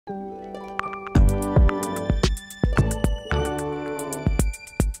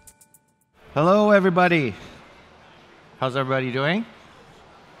Hello, everybody. How's everybody doing?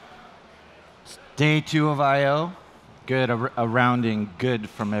 It's day 2 of I/O. Good, a rounding good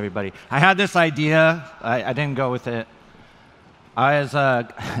from everybody. I had this idea. I didn't go with it. I was,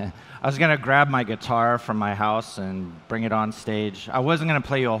 I was going to grab my guitar from my house and bring it on stage. I wasn't going to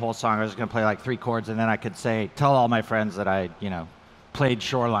play you a whole song. I was going to play like 3 chords, and then I could tell all my friends that I, played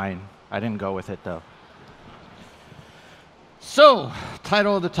Shoreline. I didn't go with it, though. So,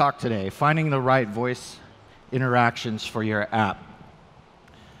 title of the talk today, Finding the Right Voice Interactions for Your App.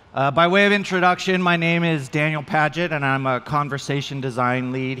 By way of introduction, my name is Daniel Padgett, and I'm a conversation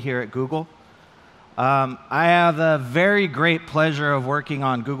design lead here at Google. I have the very great pleasure of working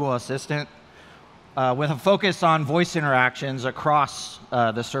on Google Assistant with a focus on voice interactions across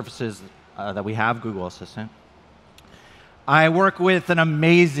the surfaces that we have Google Assistant. I work with an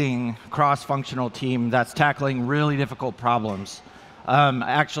amazing cross-functional team that's tackling really difficult problems.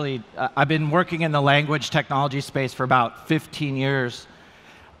 Actually, I've been working in the language technology space for about 15 years.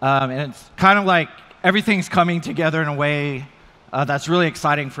 And it's kind of like everything's coming together in a way that's really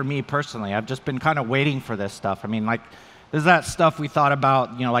exciting for me personally. I've just been kind of waiting for this stuff. I mean, like, there's that stuff we thought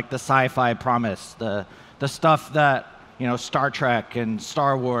about, like the sci-fi promise, the stuff that, Star Trek and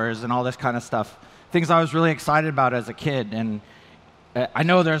Star Wars and all this kind of stuff. Things I was really excited about as a kid. And I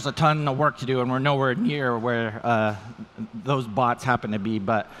know there's a ton of work to do, and we're nowhere near where those bots happen to be.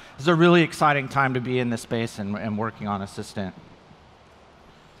 But it's a really exciting time to be in this space and working on Assistant.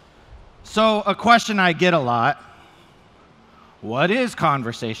 So a question I get a lot, what is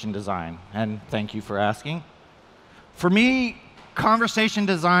conversation design? And thank you for asking. For me, conversation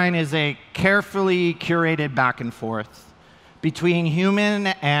design is a carefully curated back and forth between human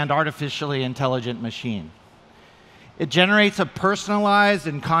and artificially intelligent machine. It generates a personalized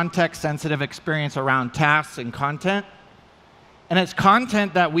and context-sensitive experience around tasks and content, and it's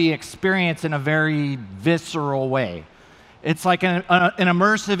content that we experience in a very visceral way. It's like an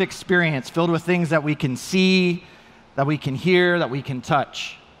immersive experience filled with things that we can see, that we can hear, that we can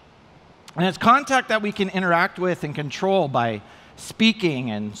touch. And it's content that we can interact with and control by speaking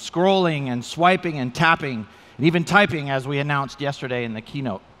and scrolling and swiping and tapping and even typing, as we announced yesterday in the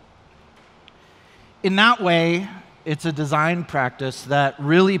keynote. In that way, it's a design practice that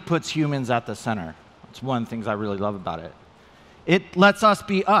really puts humans at the center. It's one of the things I really love about it. It lets us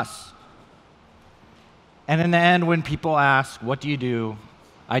be us. And in the end, when people ask, what do you do?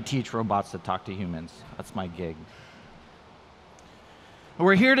 I teach robots to talk to humans. That's my gig.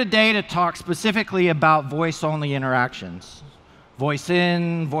 We're here today to talk specifically about voice-only interactions. Voice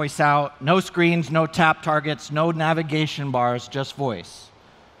in, voice out, no screens, no tap targets, no navigation bars, just voice.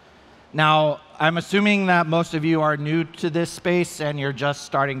 Now, I'm assuming that most of you are new to this space and you're just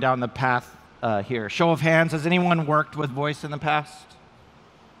starting down the path here. Show of hands, has anyone worked with voice in the past?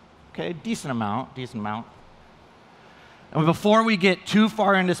 Okay, decent amount. And before we get too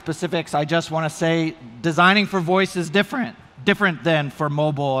far into specifics, I just want to say designing for voice is different than for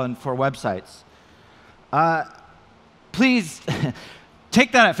mobile and for websites. Please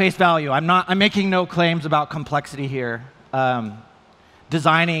take that at face value. I'm making no claims about complexity here.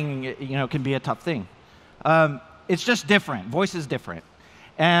 Designing, can be a tough thing. It's just different. Voice is different.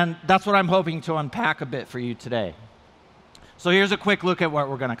 And that's what I'm hoping to unpack a bit for you today. So here's a quick look at what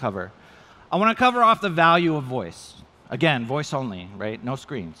we're going to cover. I want to cover off the value of voice. Again, voice only, right? No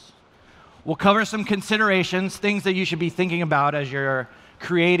screens. We'll cover some considerations, things that you should be thinking about as you're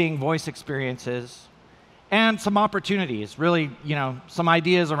creating voice experiences, and some opportunities, really, some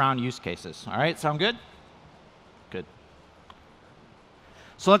ideas around use cases. All right, sound good? Good.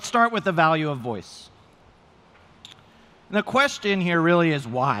 So let's start with the value of voice. And the question here really is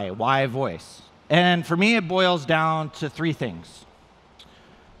why? Why voice? And for me, it boils down to 3 things: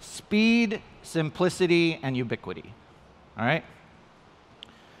 speed, simplicity, and ubiquity. All right?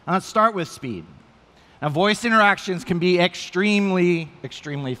 Now let's start with speed. Now, voice interactions can be extremely,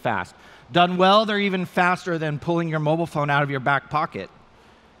 extremely fast. Done well, they're even faster than pulling your mobile phone out of your back pocket.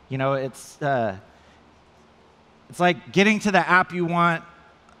 It's like getting to the app you want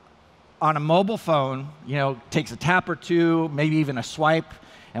on a mobile phone, takes a tap or 2, maybe even a swipe.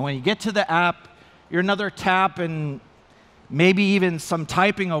 And when you get to the app, you're another tap and maybe even some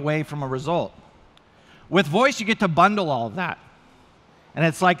typing away from a result. With voice, you get to bundle all of that. And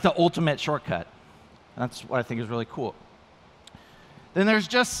it's like the ultimate shortcut. That's what I think is really cool. Then there's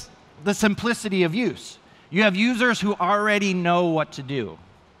just the simplicity of use. You have users who already know what to do.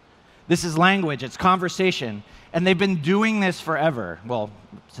 This is language, it's conversation, and they've been doing this forever, well,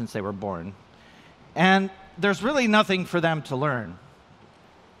 since they were born. And there's really nothing for them to learn.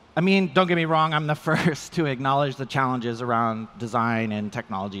 I mean, don't get me wrong, I'm the first to acknowledge the challenges around design and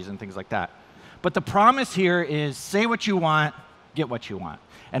technologies and things like that. But the promise here is say what you want, get what you want.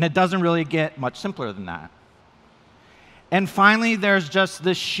 And it doesn't really get much simpler than that. And finally, there's just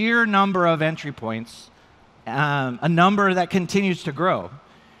the sheer number of entry points, a number that continues to grow.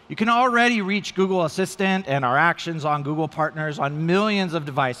 You can already reach Google Assistant and our actions on Google Partners on millions of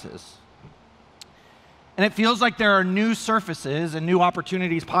devices. And it feels like there are new surfaces and new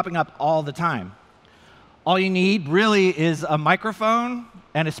opportunities popping up all the time. All you need really is a microphone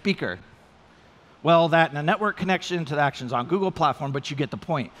and a speaker. Well, that and a network connection to the actions on Google platform, but you get the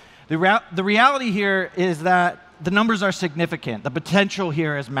point. The reality here is that the numbers are significant. The potential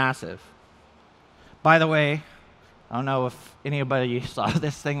here is massive. By the way, I don't know if anybody saw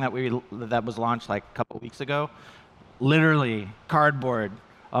this thing that was launched like a couple weeks ago. Literally, cardboard,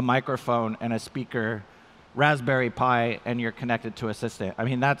 a microphone, and a speaker, Raspberry Pi, and you're connected to Assistant. I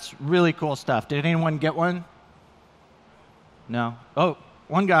mean, that's really cool stuff. Did anyone get one? No? Oh,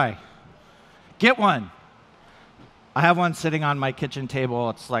 one guy. Get one. I have one sitting on my kitchen table.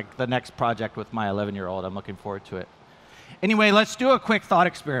 It's like the next project with my 11-year-old. I'm looking forward to it. Anyway, let's do a quick thought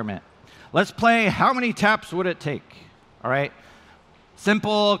experiment. Let's play how many taps would it take? All right?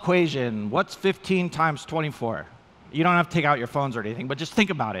 Simple equation. What's 15 times 24? You don't have to take out your phones or anything, but just think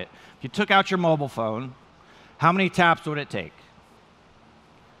about it. If you took out your mobile phone, how many taps would it take?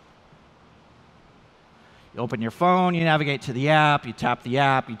 You open your phone, you navigate to the app, you tap the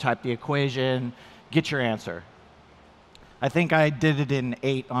app, you type the equation, get your answer. I think I did it in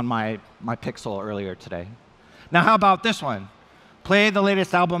 8 on my Pixel earlier today. Now, how about this one? Play the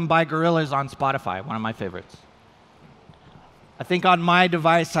latest album by Gorillaz on Spotify, one of my favorites. I think on my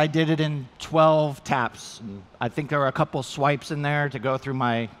device, I did it in 12 taps. And I think there were a couple swipes in there to go through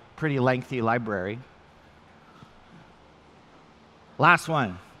my pretty lengthy library. Last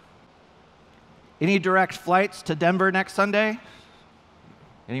one. Any direct flights to Denver next Sunday?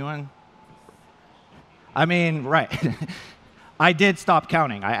 Anyone? I mean, right. I did stop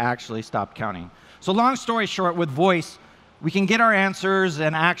counting. I actually stopped counting. So long story short, with voice, we can get our answers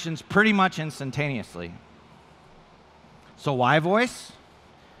and actions pretty much instantaneously. So why voice?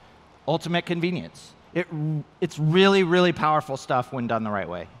 Ultimate convenience. It's really, really powerful stuff when done the right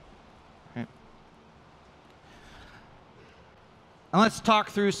way. Okay. And let's talk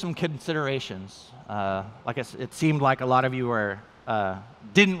through some considerations. Like I said, it seemed like a lot of you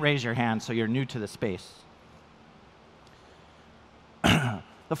didn't raise your hand, so you're new to the space.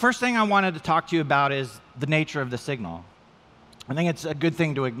 The first thing I wanted to talk to you about is the nature of the signal. I think it's a good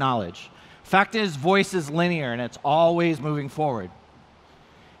thing to acknowledge. Fact is, voice is linear, and it's always moving forward.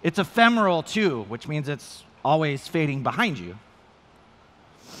 It's ephemeral, too, which means it's always fading behind you.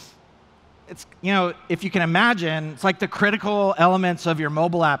 It's, if you can imagine, it's like the critical elements of your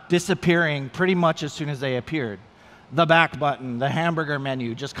mobile app disappearing pretty much as soon as they appeared. The back button, the hamburger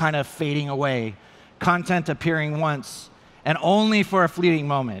menu just kind of fading away, content appearing once, and only for a fleeting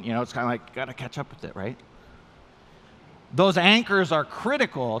moment. It's kind of like, you got to catch up with it, right? Those anchors are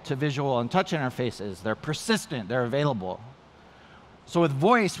critical to visual and touch interfaces. They're persistent, they're available. So with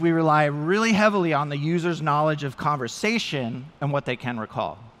voice, we rely really heavily on the user's knowledge of conversation and what they can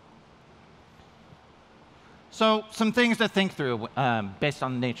recall. So some things to think through based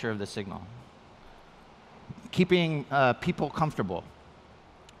on the nature of the signal. Keeping people comfortable.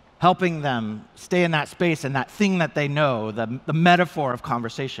 Helping them stay in that space and that thing that they know, the metaphor of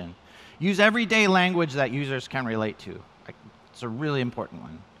conversation. Use everyday language that users can relate to. It's a really important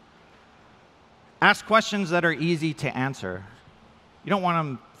one. Ask questions that are easy to answer. You don't want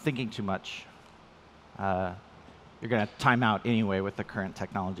them thinking too much. You're going to time out anyway with the current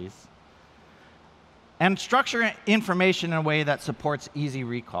technologies. And structure information in a way that supports easy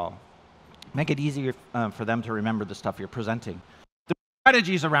recall. Make it easier for them to remember the stuff you're presenting. The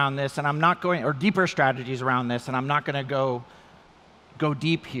strategies around this, and I'm not going, or deeper strategies around this, and I'm not going to go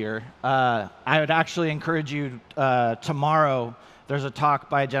deep here. I would actually encourage you tomorrow. There's a talk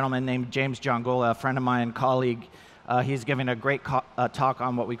by a gentleman named James Giangola, a friend of mine, colleague. He's giving a great talk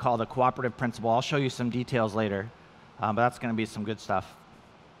on what we call the cooperative principle. I'll show you some details later, but that's going to be some good stuff.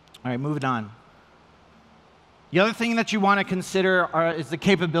 All right, moving on. The other thing that you want to consider is the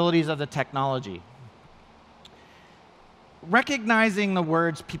capabilities of the technology. Recognizing the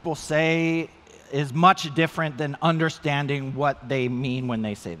words people say is much different than understanding what they mean when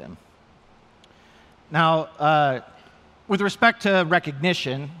they say them. Now, with respect to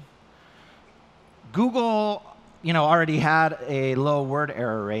recognition, Google already had a low word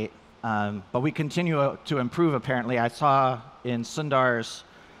error rate, but we continue to improve, apparently. I saw in Sundar's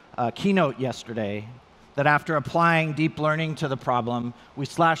keynote yesterday that after applying deep learning to the problem, we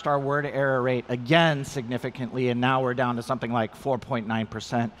slashed our word error rate again significantly, and now we're down to something like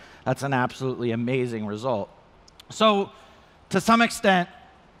 4.9%. That's an absolutely amazing result. So to some extent,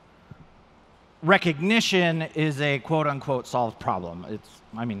 recognition is a quote-unquote solved problem.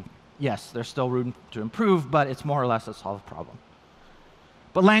 I mean, yes, there's still room to improve, but it's more or less a solved problem.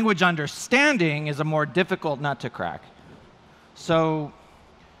 But language understanding is a more difficult nut to crack. So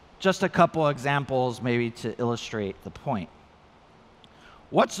just a couple examples maybe to illustrate the point.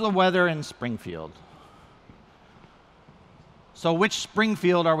 What's the weather in Springfield? So which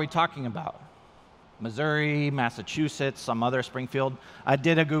Springfield are we talking about? Missouri, Massachusetts, some other Springfield? I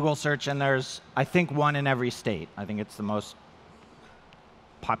did a Google search, and there's, I think, one in every state. I think it's the most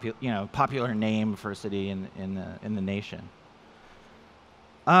popular name for a city in the nation.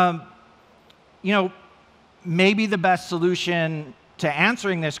 Maybe the best solution to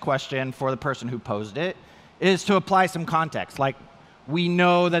answering this question for the person who posed it is to apply some context. Like, we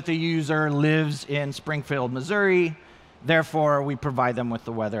know that the user lives in Springfield, Missouri, therefore we provide them with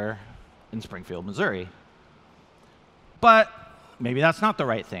the weather in Springfield, Missouri. But maybe that's not the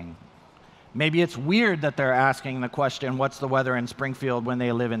right thing. Maybe it's weird that they're asking the question, what's the weather in Springfield, when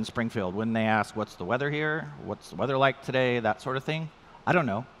they live in Springfield? Wouldn't they ask, what's the weather here? What's the weather like today? That sort of thing. I don't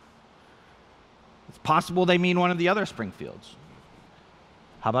know. It's possible they mean one of the other Springfields.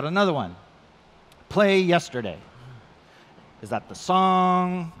 How about another one? Play Yesterday. Is that the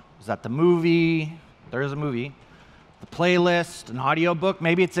song? Is that the movie? There is a movie. The playlist, an audiobook,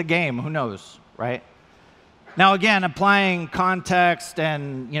 maybe it's a game, who knows, right? Now again, applying context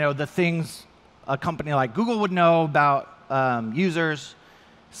and the things a company like Google would know about users,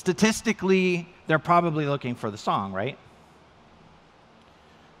 statistically, they're probably looking for the song, right?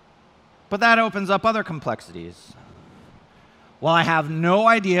 But that opens up other complexities. Well, I have no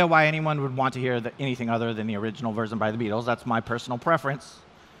idea why anyone would want to hear anything other than the original version by the Beatles. That's my personal preference.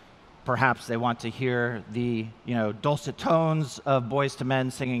 Perhaps they want to hear the dulcet tones of Boyz II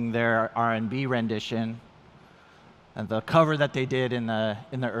Men singing their R&B rendition, and the cover that they did in the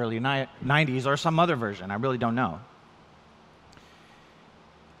early 90s, or some other version. I really don't know.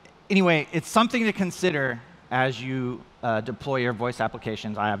 Anyway, it's something to consider as you deploy your voice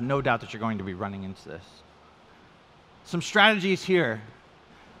applications. I have no doubt that you're going to be running into this. Some strategies here.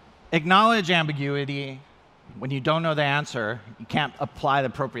 Acknowledge ambiguity. When you don't know the answer, you can't apply the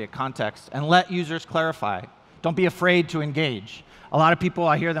appropriate context, and let users clarify. Don't be afraid to engage. A lot of people,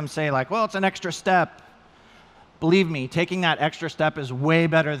 I hear them say, like, well, it's an extra step. Believe me, taking that extra step is way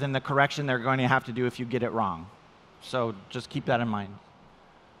better than the correction they're going to have to do if you get it wrong. So just keep that in mind.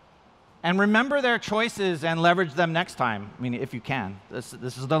 And remember their choices and leverage them next time, I mean, if you can. This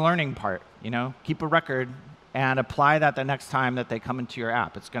is the learning part, Keep a record and apply that the next time that they come into your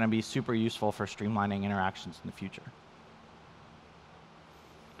app. It's going to be super useful for streamlining interactions in the future.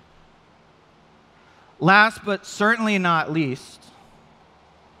 Last but certainly not least,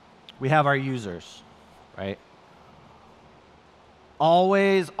 we have our users, right?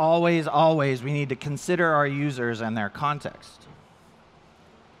 Always, always, always, we need to consider our users and their context.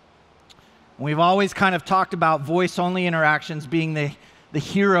 We've always kind of talked about voice-only interactions being the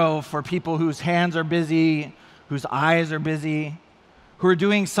hero for people whose hands are busy, whose eyes are busy, who are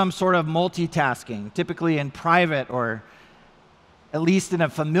doing some sort of multitasking, typically in private or at least in a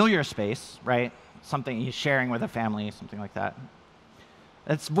familiar space, right? Something you're sharing with a family, something like that.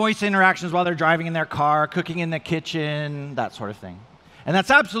 It's voice interactions while they're driving in their car, cooking in the kitchen, that sort of thing. And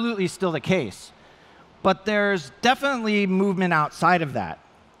that's absolutely still the case. But there's definitely movement outside of that.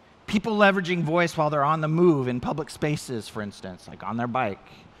 People leveraging voice while they're on the move in public spaces, for instance, like on their bike.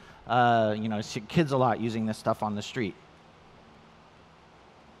 I see kids a lot using this stuff on the street.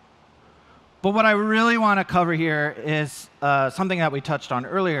 But what I really want to cover here is something that we touched on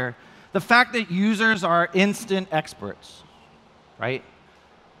earlier, the fact that users are instant experts, right?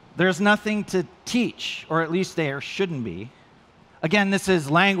 There's nothing to teach, or at least there shouldn't be. Again, this is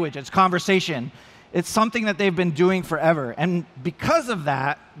language, it's conversation. It's something that they've been doing forever. And because of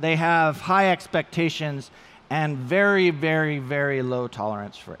that, they have high expectations and very, very, very low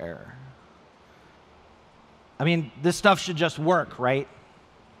tolerance for error. I mean, this stuff should just work, right?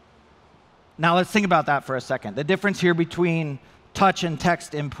 Now let's think about that for a second. The difference here between touch and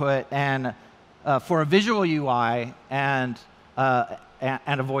text input and for a visual UI and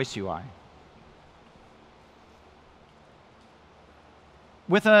a voice UI.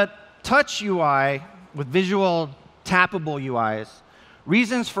 With a touch UI, with visual tappable UIs,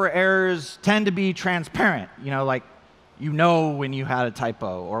 reasons for errors tend to be transparent. Like when you had a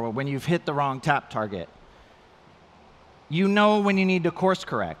typo or when you've hit the wrong tap target. You know when you need to course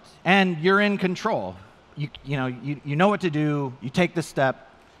correct, and you're in control. you know what to do, you take the step,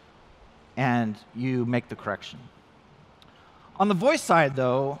 and you make the correction. On the voice side,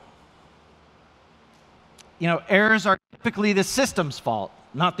 though, errors are typically the system's fault,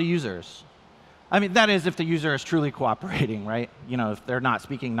 not the user's. I mean, that is if the user is truly cooperating, right? If they're not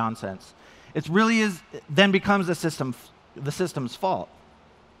speaking nonsense. It really then becomes the system's fault.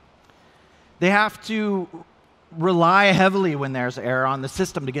 They have to rely heavily when there's error on the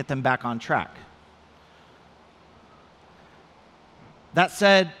system to get them back on track. That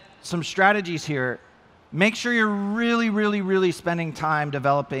said, some strategies here. Make sure you're really, really, really spending time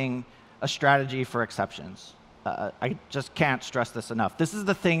developing a strategy for exceptions. I just can't stress this enough. This is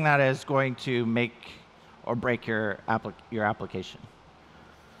the thing that is going to make or break your application.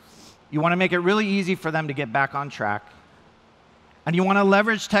 You want to make it really easy for them to get back on track. And you want to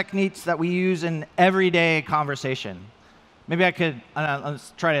leverage techniques that we use in everyday conversation. Maybe I could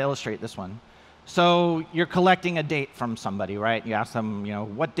let's try to illustrate this one. So you're collecting a date from somebody, right? You ask them,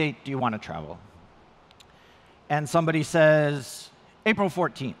 what date do you want to travel? And somebody says, April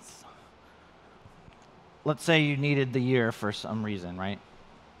 14th. Let's say you needed the year for some reason, right?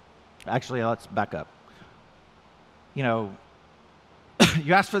 Actually, let's back up. You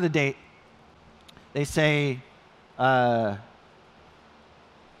ask for the date. They say, April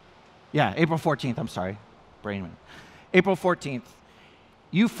 14th, I'm sorry. Brain went. April 14th.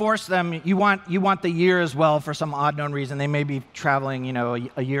 You force them, you want the year as well for some odd known reason. They may be traveling,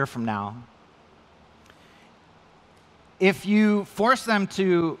 a year from now. If you force them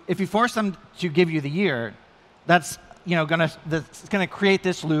to give you the year, that's gonna create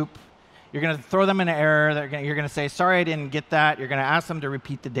this loop. You're gonna throw them in an error. You're gonna say, sorry, I didn't get that. You're gonna ask them to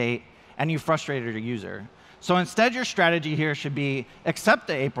repeat the date, and you frustrated your user. So instead, your strategy here should be accept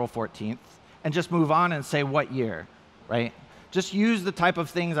the April 14th and just move on and say what year, right? Just use the type of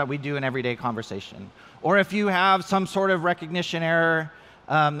things that we do in everyday conversation. Or if you have some sort of recognition error,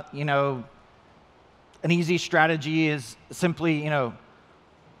 an easy strategy is simply,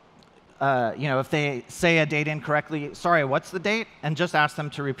 if they say a date incorrectly, sorry, what's the date? And just ask them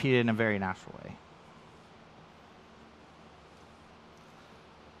to repeat it in a very natural way.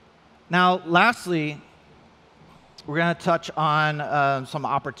 Now, lastly, we're going to touch on some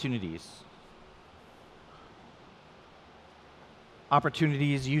opportunities.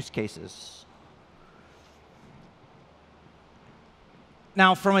 Opportunities, use cases.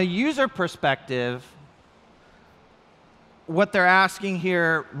 Now, from a user perspective, what they're asking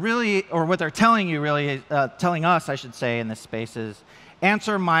here really, or what they're telling you really, telling us, I should say, in this space is,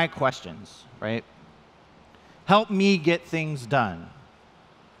 answer my questions, right? Help me get things done.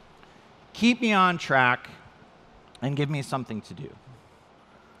 Keep me on track and give me something to do.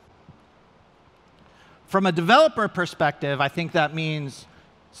 From a developer perspective, I think that means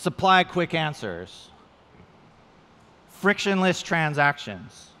supply quick answers, frictionless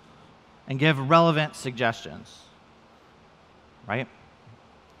transactions, and give relevant suggestions. Right?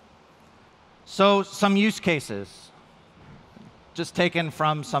 So some use cases, just taken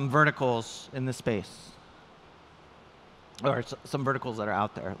from some verticals in the space, or some verticals that are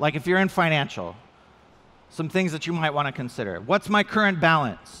out there. Like if you're in financial, some things that you might want to consider. What's my current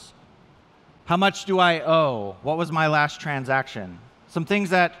balance? How much do I owe? What was my last transaction? Some things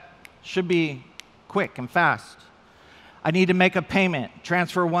that should be quick and fast. I need to make a payment,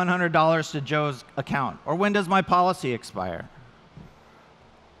 transfer $100 to Joe's account. Or when does my policy expire?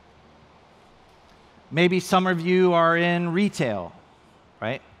 Maybe some of you are in retail,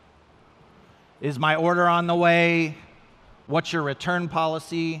 right? Is my order on the way? What's your return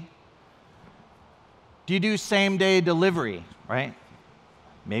policy? Do you do same-day delivery, right?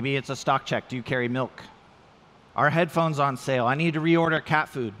 Maybe it's a stock check. Do you carry milk? Are headphones on sale? I need to reorder cat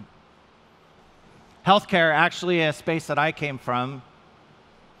food. Healthcare, actually a space that I came from.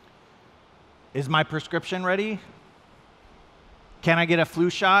 Is my prescription ready? Can I get a flu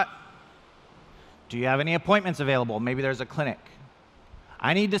shot? Do you have any appointments available? Maybe there's a clinic.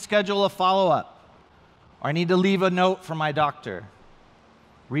 I need to schedule a follow-up. Or I need to leave a note for my doctor.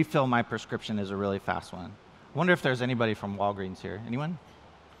 Refill my prescription is a really fast one. I wonder if there's anybody from Walgreens here. Anyone?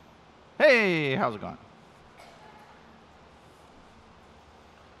 Hey, how's it going?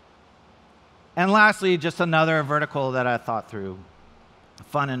 And lastly, just another vertical that I thought through,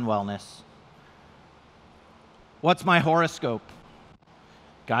 fun and wellness. What's my horoscope?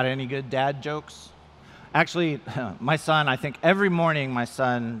 Got any good dad jokes? Actually, my son, I think every morning my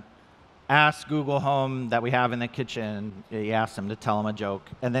son asks Google Home that we have in the kitchen, he asks him to tell him a joke,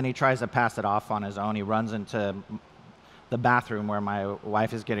 and then he tries to pass it off on his own. He runs into the bathroom where my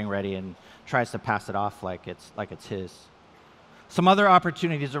wife is getting ready and tries to pass it off like it's his. Some other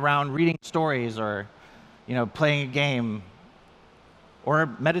opportunities around reading stories or playing a game or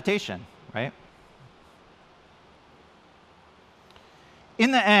meditation, right?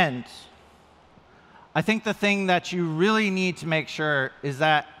 In the end, I think the thing that you really need to make sure is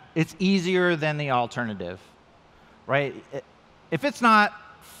that it's easier than the alternative, right? If it's not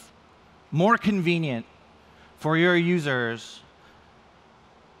more convenient for your users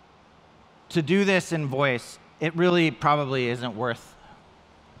to do this in voice, it really probably isn't worth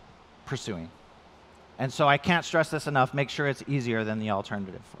pursuing. And so I can't stress this enough. Make sure it's easier than the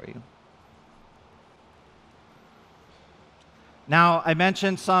alternative for you. Now, I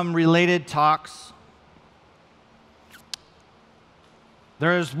mentioned some related talks.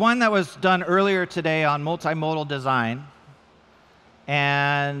 There's one that was done earlier today on multimodal design.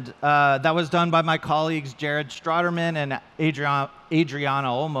 And that was done by my colleagues Jared Strotterman and Adriana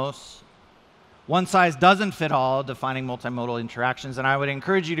Olmos. One size doesn't fit all, defining multimodal interactions, and I would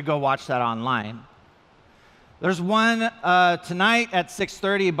encourage you to go watch that online. There's one tonight at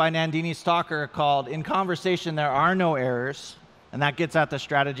 6:30 by Nandini Stalker called In Conversation, There Are No Errors, and that gets at the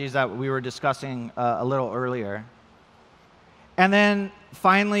strategies that we were discussing a little earlier. And then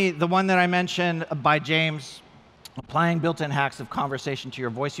finally, the one that I mentioned by James, Applying Built-in Hacks of Conversation to Your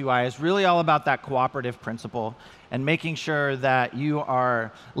Voice UI, is really all about that cooperative principle and making sure that you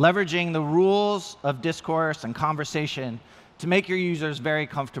are leveraging the rules of discourse and conversation to make your users very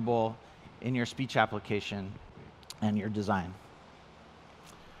comfortable in your speech application and your design.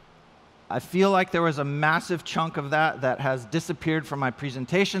 I feel like there was a massive chunk of that has disappeared from my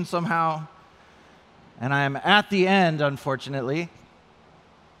presentation somehow, and I am at the end, unfortunately.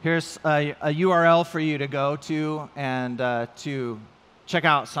 Here's a URL for you to go to and to check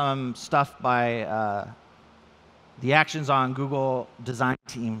out some stuff by the Actions on Google design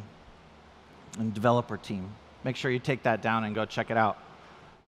team and developer team. Make sure you take that down and go check it out.